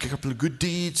did a couple of good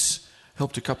deeds,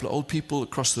 helped a couple of old people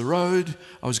across the road,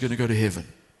 I was going to go to heaven.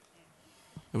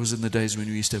 It was in the days when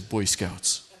we used to have Boy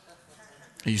Scouts.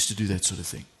 I used to do that sort of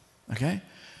thing. Okay?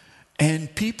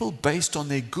 And people based on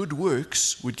their good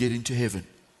works would get into heaven.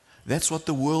 That's what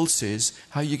the world says.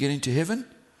 How you get into heaven?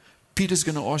 Peter's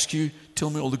going to ask you, tell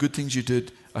me all the good things you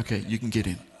did. Okay, you can get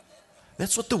in.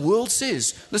 That's what the world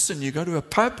says. Listen, you go to a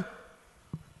pub.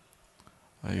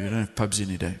 Oh, you don't have pubs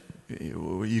any day.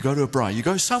 You go to a bar. You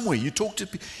go somewhere. You talk to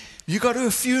people. You go to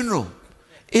a funeral.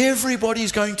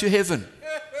 Everybody's going to heaven.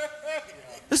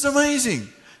 It's amazing.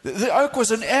 The oak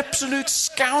was an absolute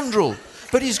scoundrel,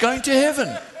 but he's going to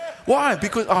heaven. Why?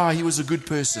 Because, he was a good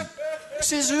person.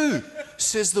 Says who?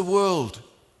 Says the world.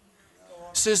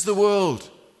 Says the world.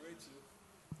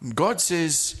 God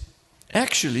says,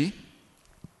 actually,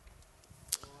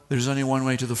 there's only one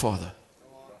way to the Father.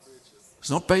 It's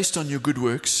not based on your good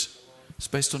works. It's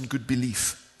based on good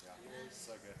belief.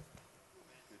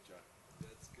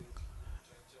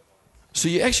 So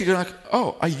you actually go like,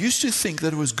 I used to think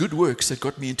that it was good works that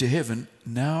got me into heaven.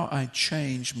 Now I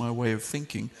change my way of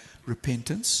thinking,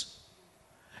 repentance,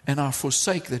 and I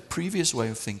forsake that previous way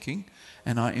of thinking,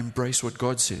 and I embrace what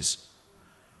God says.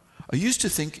 I used to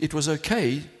think it was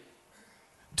okay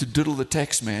to diddle the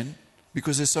tax man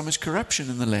because there's so much corruption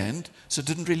in the land, so it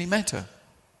didn't really matter.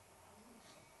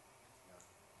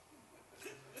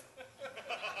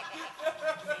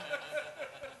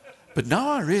 But now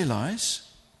I realize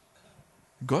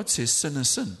God says sin is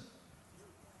sin.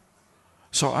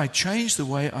 So I change the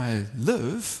way I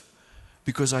live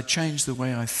because I change the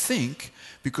way I think,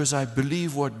 because I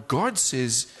believe what God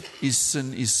says is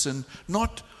sin,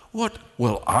 not What?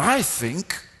 Well, I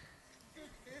think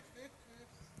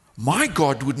my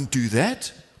God wouldn't do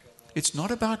that. It's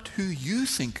not about who you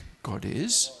think God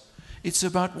is. It's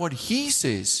about what He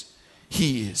says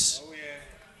He is.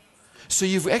 So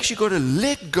you've actually got to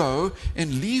let go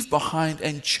and leave behind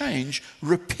and change.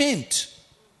 Repent.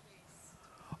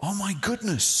 Oh my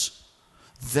goodness,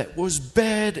 that was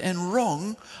bad and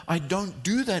wrong. I don't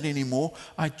do that anymore.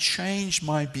 I change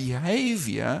my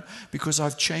behavior because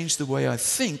I've changed the way I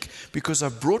think, because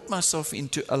I've brought myself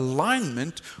into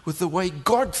alignment with the way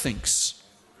God thinks.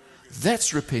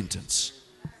 That's repentance.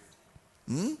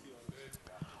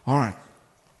 All right.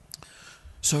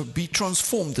 So be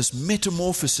transformed. This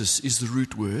metamorphosis is the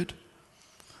root word.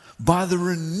 By the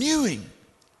renewing.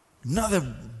 Another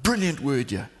brilliant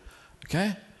word here.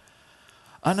 Okay?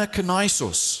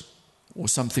 Anakaisos, or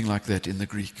something like that in the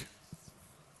Greek.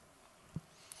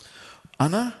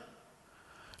 Ana,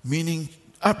 meaning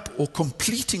up or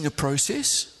completing a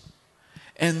process.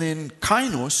 And then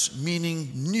kainos, meaning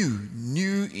new.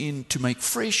 New in to make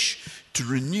fresh, to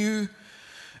renew,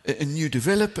 a new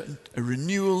development, a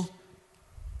renewal.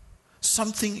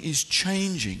 Something is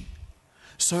changing.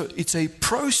 So it's a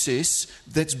process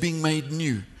that's being made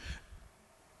new.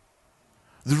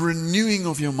 The renewing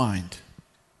of your mind.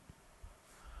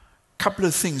 Couple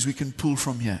of things we can pull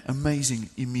from here. Amazing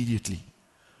immediately.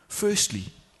 Firstly,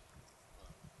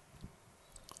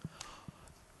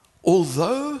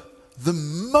 although the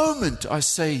moment I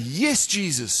say, yes,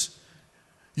 Jesus,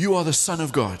 you are the Son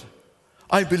of God,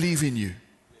 I believe in you,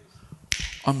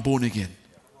 I'm born again.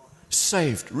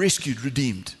 Saved, rescued,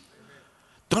 redeemed.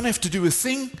 Don't have to do a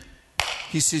thing.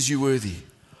 He says you're worthy.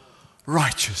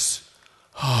 Righteous.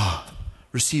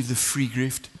 Receive the free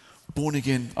gift. Born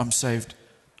again, I'm saved.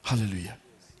 Hallelujah.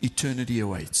 Eternity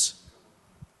awaits.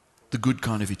 The good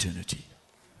kind of eternity.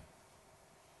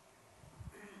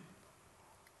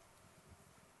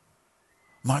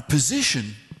 My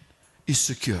position is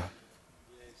secure.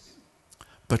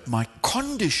 But my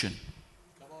condition,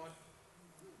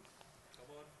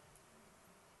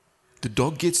 the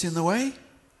dog gets in the way.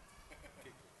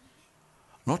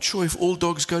 Not sure if all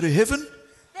dogs go to heaven.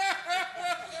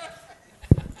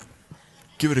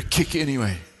 Give it a kick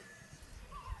anyway.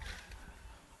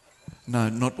 No,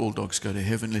 not all dogs go to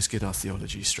heaven. Let's get our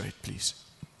theology straight, please.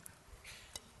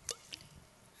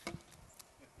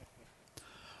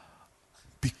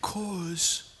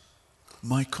 Because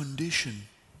my condition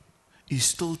is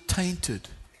still tainted.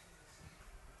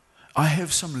 I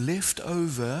have some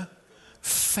leftover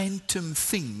phantom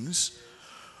things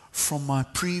from my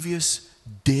previous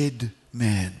dead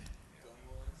man.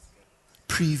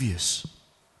 Previous.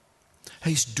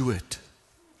 He's do it.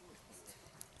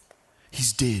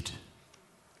 He's dead.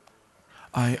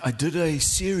 I did a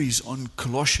series on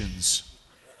Colossians.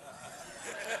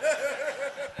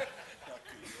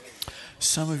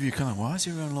 Some of you kind of, why is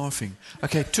everyone laughing?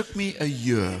 Okay, it took me a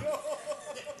year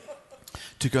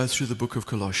to go through the book of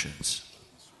Colossians.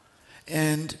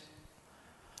 And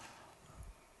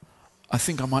I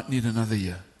think I might need another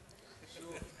year.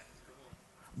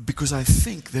 Because I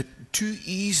think that too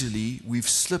easily we've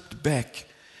slipped back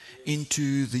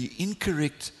into the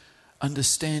incorrect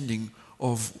understanding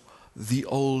of the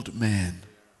old man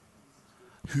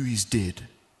who is dead.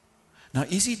 Now,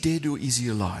 is he dead or is he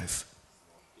alive?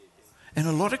 And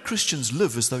a lot of Christians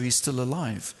live as though he's still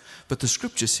alive, but the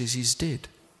scripture says he's dead.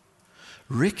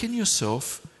 Reckon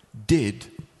yourself dead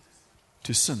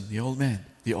to sin, the old man.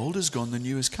 The old is gone, the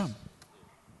new has come.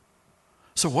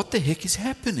 So what the heck is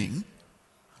happening?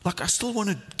 Like, I still want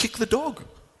to kick the dog.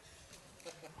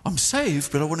 I'm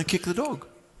saved, but I want to kick the dog.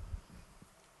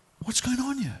 What's going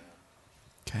on here?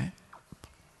 Okay.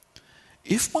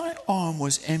 If my arm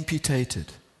was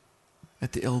amputated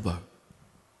at the elbow,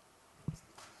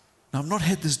 now I've not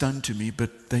had this done to me,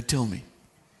 but they tell me.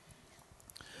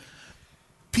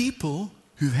 People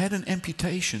who've had an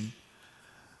amputation,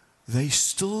 they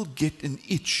still get an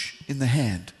itch in the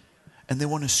hand, and they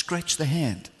want to scratch the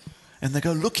hand, and they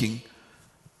go looking,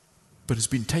 but it's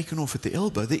been taken off at the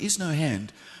elbow. There is no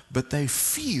hand, but they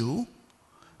feel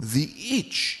the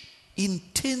itch,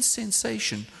 intense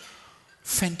sensation,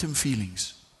 phantom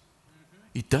feelings.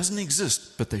 It doesn't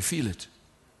exist, but they feel it.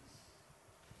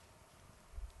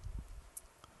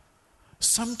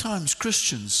 Sometimes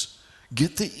Christians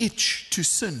get the itch to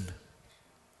sin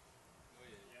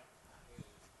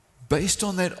based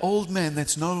on that old man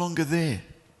that's no longer there.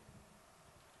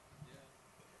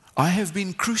 I have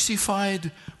been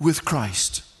crucified with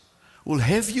Christ. Well,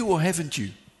 have you or haven't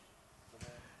you?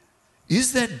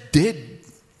 Is that dead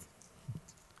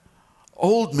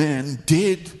old man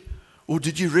dead, or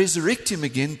did you resurrect him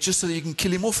again just so that you can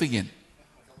kill him off again?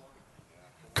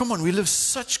 Come on, we live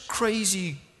such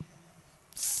crazy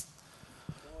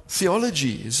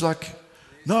theology. It's like,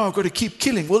 no, I've got to keep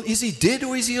killing. Well, is he dead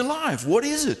or is he alive? What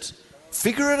is it?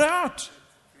 Figure it out.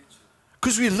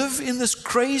 Because we live in this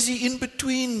crazy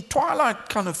in-between twilight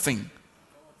kind of thing.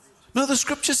 No, the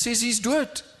scripture says he's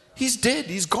dead. He's dead.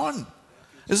 He's gone.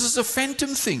 This is a phantom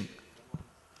thing.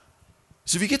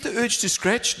 So if you get the urge to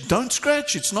scratch, don't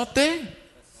scratch. It's not there.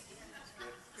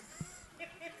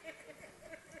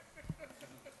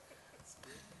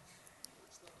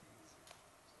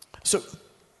 So,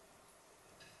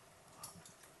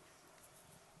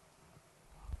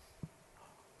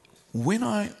 when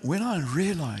I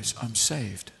realize I'm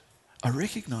saved, I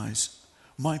recognize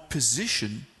my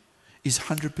position is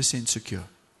 100% secure.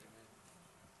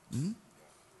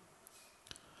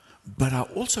 But I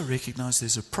also recognize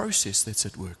there's a process that's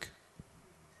at work.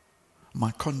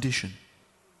 My condition.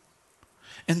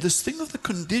 And this thing of the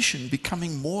condition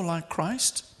becoming more like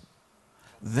Christ,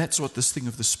 that's what this thing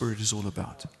of the Spirit is all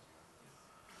about.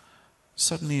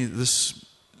 Suddenly this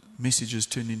message has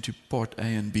turned into part A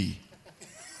and B.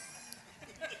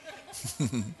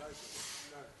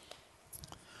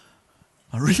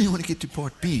 I really want to get to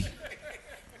part B.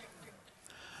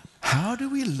 How do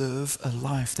we live a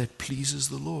life that pleases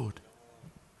the Lord?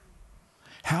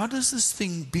 How does this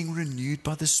thing being renewed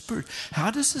by the Spirit, how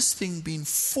does this thing being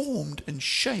formed and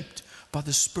shaped by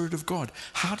the Spirit of God,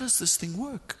 how does this thing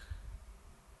work?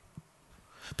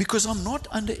 Because I'm not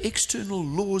under external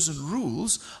laws and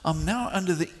rules, I'm now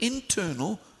under the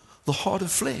internal, the heart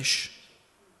of flesh.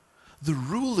 The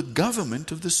rule, the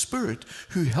government of the Spirit,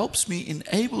 who helps me,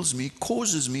 enables me,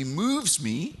 causes me, moves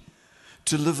me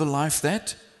to live a life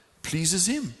that pleases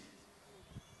Him.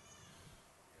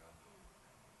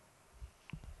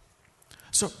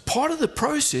 So part of the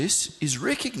process is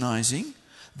recognizing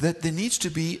that there needs to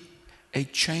be a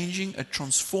changing, a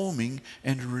transforming,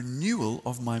 and a renewal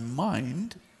of my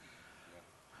mind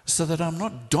so that I'm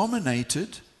not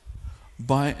dominated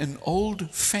by an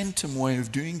old phantom way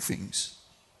of doing things.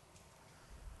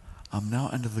 I'm now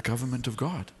under the government of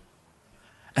God.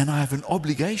 And I have an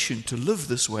obligation to live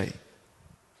this way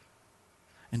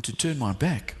and to turn my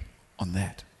back on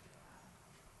that.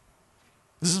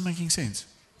 This is making sense.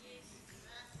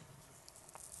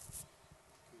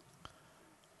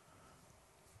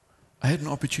 I had an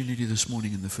opportunity this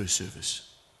morning in the first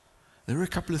service. There were a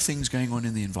couple of things going on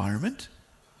in the environment.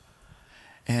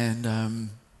 And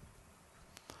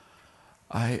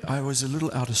I was a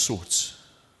little out of sorts.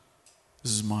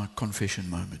 This is my confession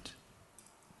moment.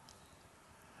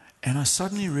 And I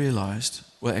suddenly realized,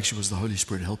 well, actually it was the Holy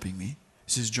Spirit helping me.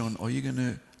 He says, John, are you going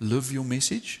to live your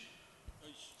message?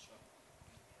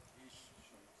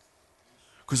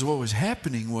 Because what was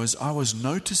happening was I was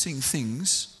noticing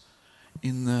things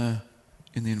in the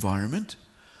environment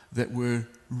that were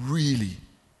really,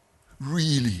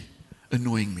 really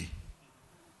annoying me.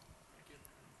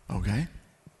 Okay?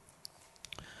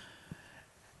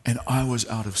 And I was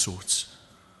out of sorts.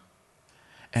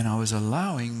 And I was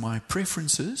allowing my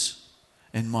preferences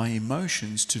and my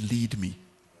emotions to lead me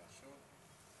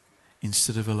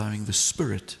instead of allowing the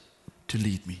Spirit to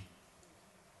lead me.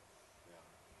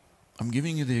 I'm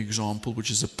giving you the example,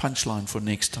 which is a punchline for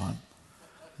next time.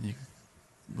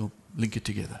 We'll link it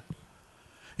together.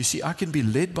 You see, I can be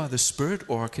led by the Spirit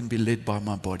or I can be led by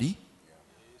my body.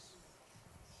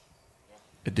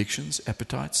 Addictions,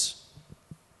 appetites.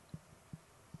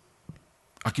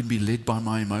 I can be led by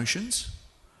my emotions.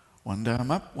 One day I'm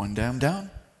up, one day I'm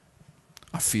down.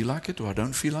 I feel like it or I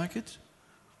don't feel like it.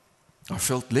 I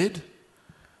felt led.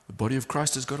 The body of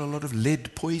Christ has got a lot of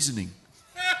lead poisoning.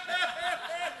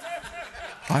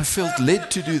 I felt led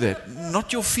to do that.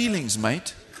 Not your feelings,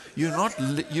 mate. You're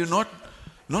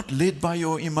not led by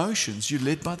your emotions. You're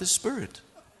led by the Spirit.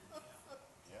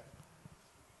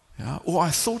 Yeah? Or I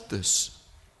thought this.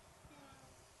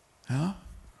 Yeah?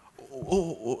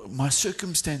 Or my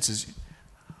circumstances.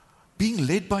 Being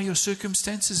led by your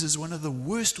circumstances is one of the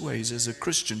worst ways as a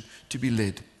Christian to be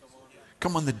led.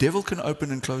 Come on, the devil can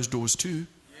open and close doors too.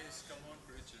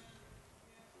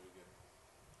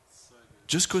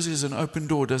 Just because there's an open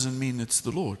door doesn't mean it's the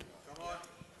Lord.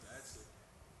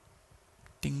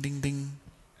 Ding, ding, ding.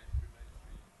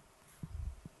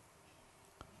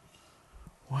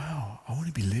 Wow, I want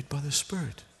to be led by the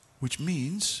Spirit. Which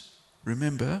means,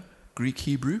 remember, Greek,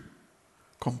 Hebrew,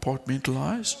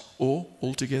 compartmentalize, or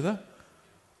altogether.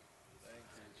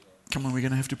 Come on, we're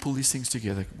going to have to pull these things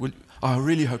together. I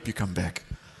really hope you come back.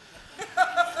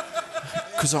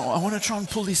 Because I want to try and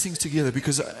pull these things together,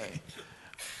 because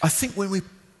I think when we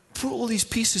put all these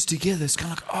pieces together, it's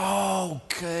kind of like, oh,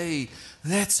 okay,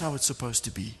 that's how it's supposed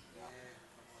to be.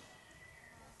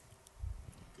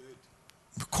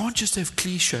 can't just have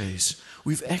cliches.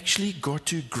 We've actually got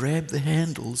to grab the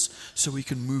handles so we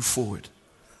can move forward.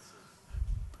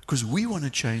 Because we want to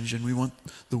change and we want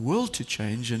the world to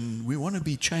change and we want to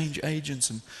be change agents.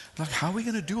 And like, how are we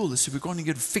going to do all this if we're going to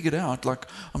get it figured out? Like,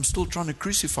 I'm still trying to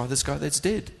crucify this guy that's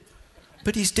dead.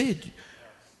 But he's dead.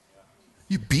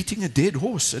 You're beating a dead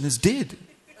horse and it's dead.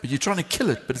 But you're trying to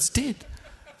kill it, but it's dead.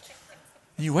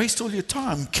 And you waste all your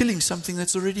time killing something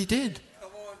that's already dead.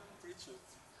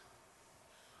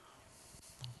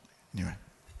 Anyway.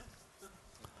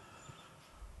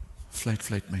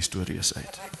 Fluit my stories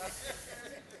uit.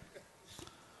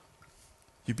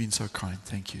 You've been so kind.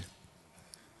 Thank you.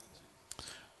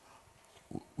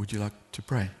 Would you like to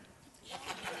pray?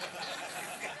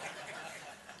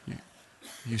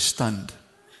 You stunned.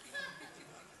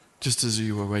 Just as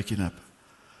you were waking up.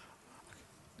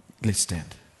 Let's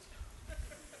stand.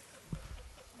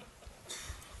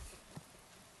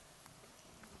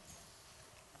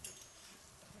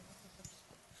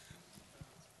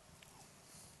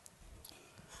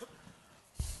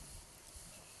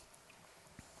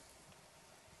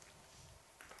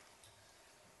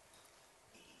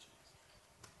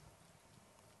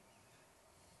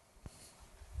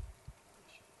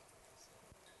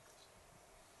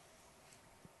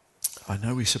 I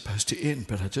know we're supposed to end,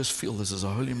 but I just feel this is a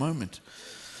holy moment.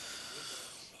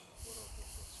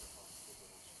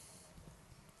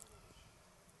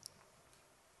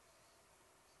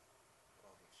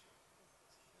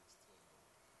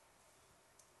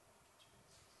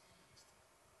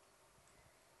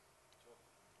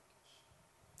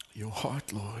 Your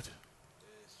heart, Lord,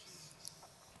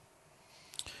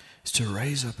 is to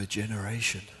raise up a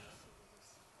generation,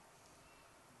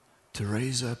 to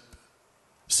raise up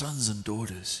sons and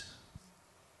daughters,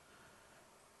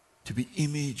 to be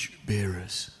image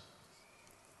bearers,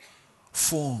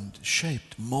 formed,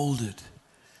 shaped, molded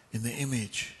in the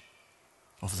image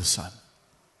of the Son,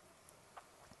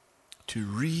 to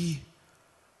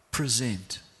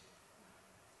represent,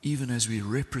 even as we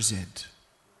represent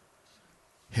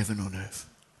heaven on earth.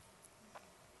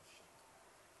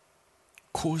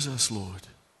 Cause us, Lord,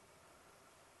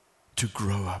 to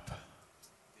grow up.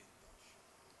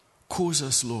 Cause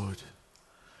us, Lord,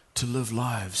 to live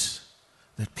lives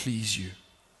that please you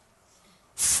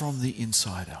from the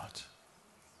inside out.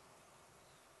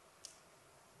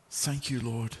 Thank you,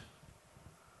 Lord,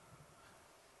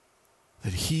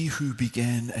 that he who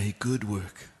began a good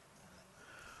work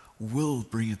will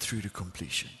bring it through to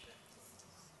completion.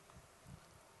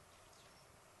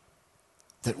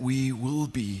 That we will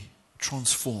be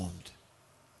transformed,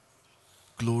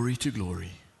 glory to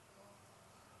glory,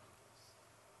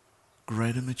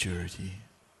 greater maturity,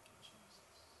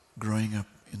 growing up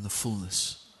in the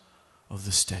fullness of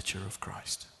the stature of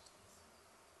Christ.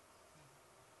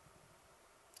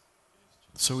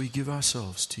 So we give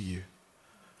ourselves to you,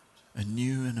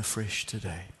 anew and afresh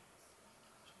today,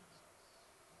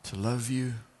 to love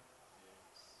you,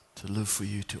 to live for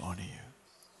you, to honor you.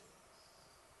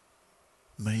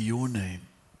 May your name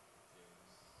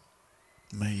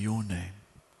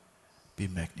be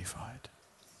magnified.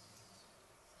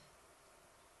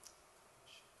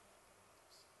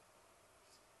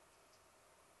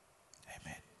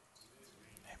 Amen.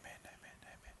 Amen, amen,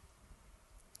 amen.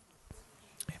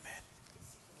 Amen.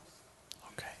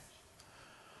 Okay.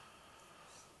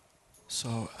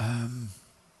 So,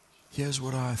 here's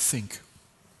what I think.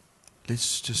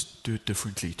 Let's just do it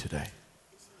differently today.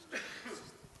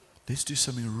 Let's do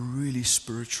something really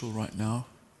spiritual right now.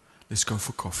 Let's go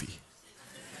for coffee.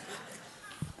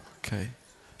 Okay.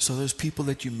 So those people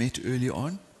that you met early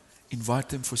on, invite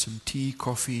them for some tea,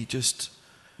 coffee, just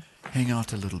hang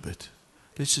out a little bit.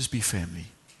 Let's just be family.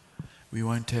 We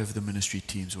won't have the ministry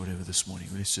teams or whatever this morning.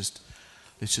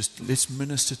 Let's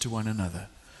minister to one another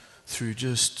through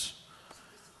just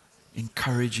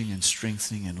encouraging and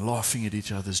strengthening and laughing at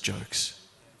each other's jokes.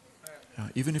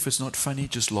 Even if it's not funny,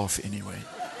 just laugh anyway.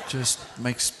 Just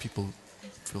makes people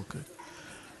feel good.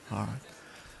 All right.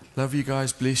 Love you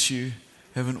guys. Bless you.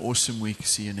 Have an awesome week.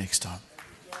 See you next time.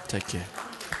 Take care.